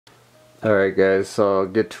Alright guys, so I'll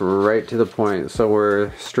get right to the point. So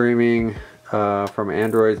we're streaming from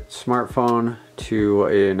Android smartphone to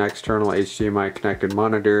an external HDMI connected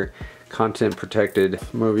monitor, content protected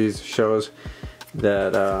movies, shows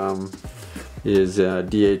that is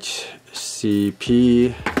DHCP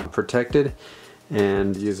protected,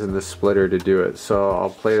 and using the splitter to do it. So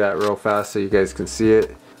I'll play that real fast so you guys can see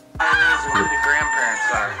it. Where the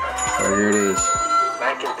grandparents are. So here it is.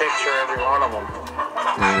 I can picture every one of them.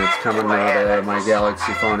 And it's coming out of my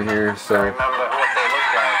Galaxy phone here, so I remember what they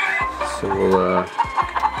look like. so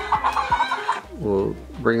we'll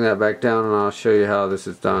bring that back down and I'll show you how this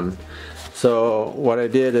is done. So what I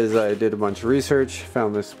did is I did a bunch of research,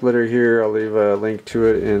 found this splitter here. I'll leave a link to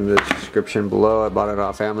it in the description below. I bought it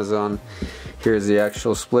off Amazon. Here's the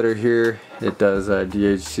actual splitter here. It does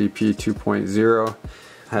DHCP 2.0.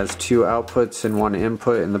 Has two outputs and one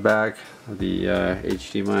input in the back. The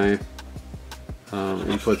HDMI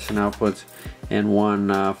inputs and outputs, and one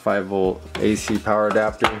 5-volt AC power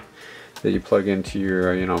adapter that you plug into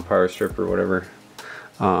your power strip or whatever.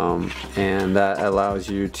 And that allows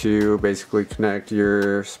you to basically connect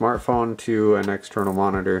your smartphone to an external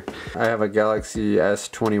monitor. I have a Galaxy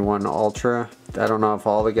S21 Ultra. I don't know if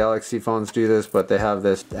all the Galaxy phones do this, but they have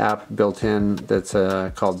this app built in that's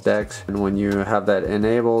called Dex, and when you have that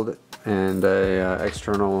enabled and a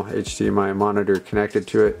external HDMI monitor connected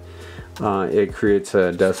to it, it creates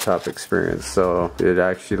a desktop experience. So it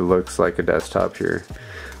actually looks like a desktop here.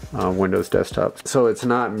 Windows desktop. So it's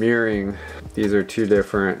not mirroring. These are two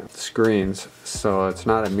different screens, so it's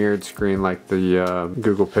not a mirrored screen like the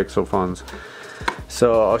Google Pixel phones.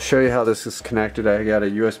 So I'll show you how this is connected. I got a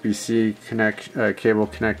USB-C cable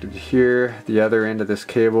connected here. The other end of this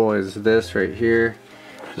cable is this right here,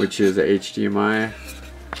 which is HDMI.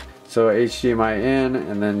 So HDMI in,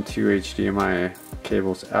 and then two HDMI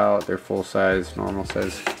cables out. They're full size, normal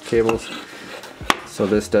size cables. So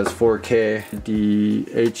this does 4K,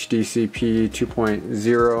 HDCP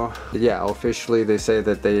 2.0. Yeah, officially they say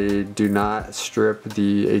that they do not strip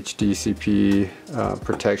the HDCP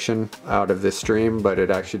protection out of this stream, but it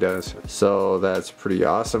actually does. So that's pretty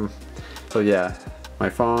awesome. So yeah, my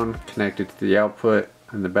phone connected to the output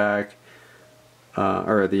in the back,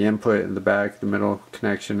 or the input in the back, the middle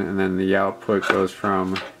connection, and then the output goes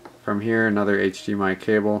from here, another HDMI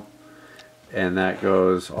cable. And that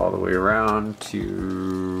goes all the way around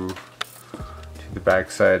to the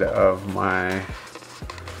back side of my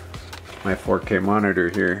 4K monitor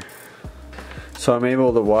here. So I'm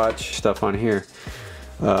able to watch stuff on here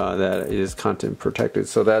that is content protected.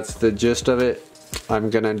 So that's the gist of it. I'm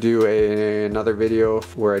gonna do another video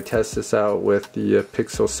where I test this out with the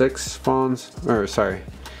Pixel 6 phones. Or sorry,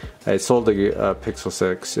 I sold the Pixel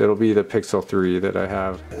 6. It'll be the Pixel 3 that I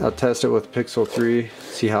have. I'll test it with Pixel 3,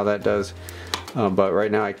 see how that does. But right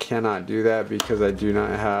now I cannot do that because I do not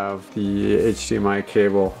have the HDMI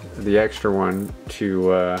cable, the extra one,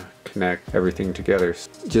 to connect everything together.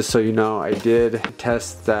 Just so you know, I did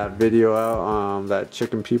test that video out, that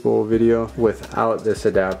Chicken People video, without this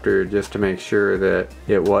adapter, just to make sure that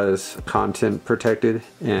it was content protected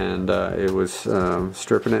and it was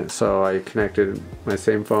stripping it. So I connected my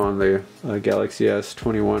same phone, the Galaxy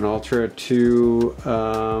S21 Ultra, to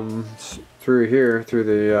through here, through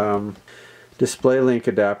the Display Link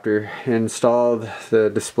adapter, installed the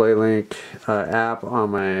Display Link app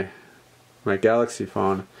on my Galaxy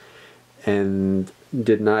phone, and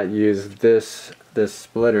did not use this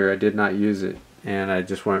splitter. I did not use it, and I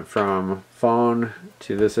just went from phone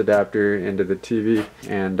to this adapter into the TV,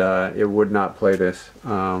 and it would not play this.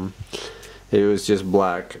 It was just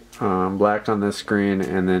black on this screen,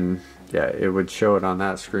 and then yeah, it would show it on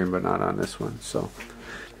that screen but not on this one. So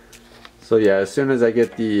yeah, as soon as I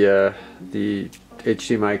get the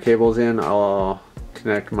HDMI cables in, I'll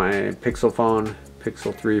connect my Pixel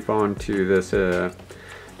 3 phone to this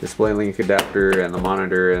Display Link adapter and the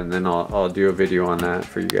monitor, and then I'll do a video on that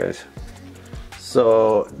for you guys.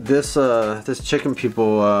 So this Chicken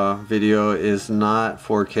People video is not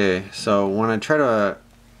 4K. So when I try to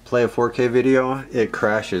play a 4K video, it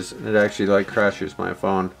crashes. It actually crashes my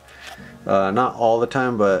phone. Not all the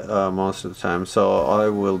time, but most of the time. So I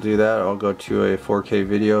will do that. I'll go to a 4K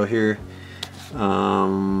video here.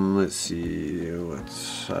 Let's see,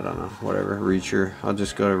 I don't know, whatever, Reacher. I'll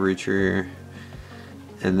just go to Reacher here,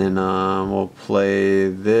 and then we'll play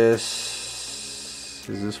this.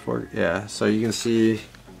 Is this 4K? Yeah. So you can see.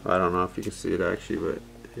 I don't know if you can see it actually, but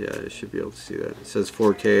yeah, you should be able to see that. It says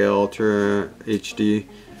 4K Ultra HD.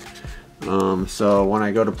 So when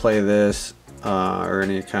I go to play this, or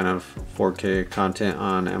any kind of 4K content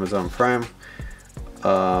on Amazon Prime,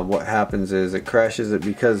 what happens is it crashes it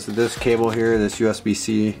because this cable here, this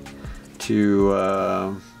USB-C to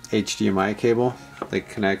HDMI cable that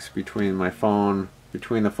connects between my phone,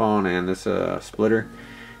 between the phone and this splitter.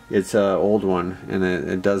 It's an old one, and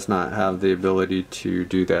it does not have the ability to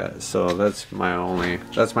do that. So that's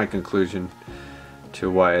my conclusion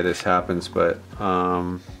to why this happens. But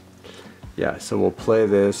yeah, so we'll play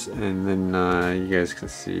this, and then you guys can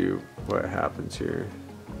see what happens here.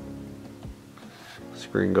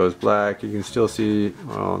 Screen goes black. You can still see,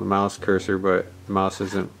 well, the mouse cursor, but the mouse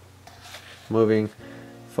isn't moving.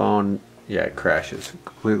 Phone, yeah, it crashes,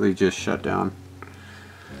 completely just shut down.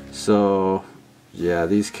 So yeah,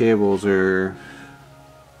 these cables are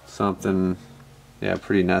something, yeah,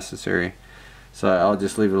 pretty necessary. So I'll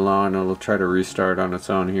just leave it alone. It'll try to restart on its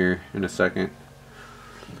own here in a second.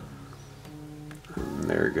 And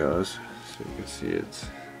there it goes. So you can see it's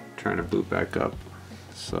trying to boot back up.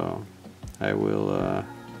 So I will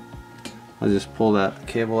I'll just pull that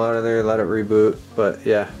cable out of there, let it reboot. But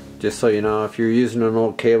yeah, just so you know, if you're using an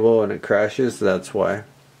old cable and it crashes, that's why.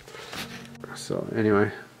 So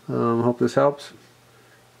anyway, hope this helps.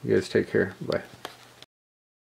 You guys take care. Bye.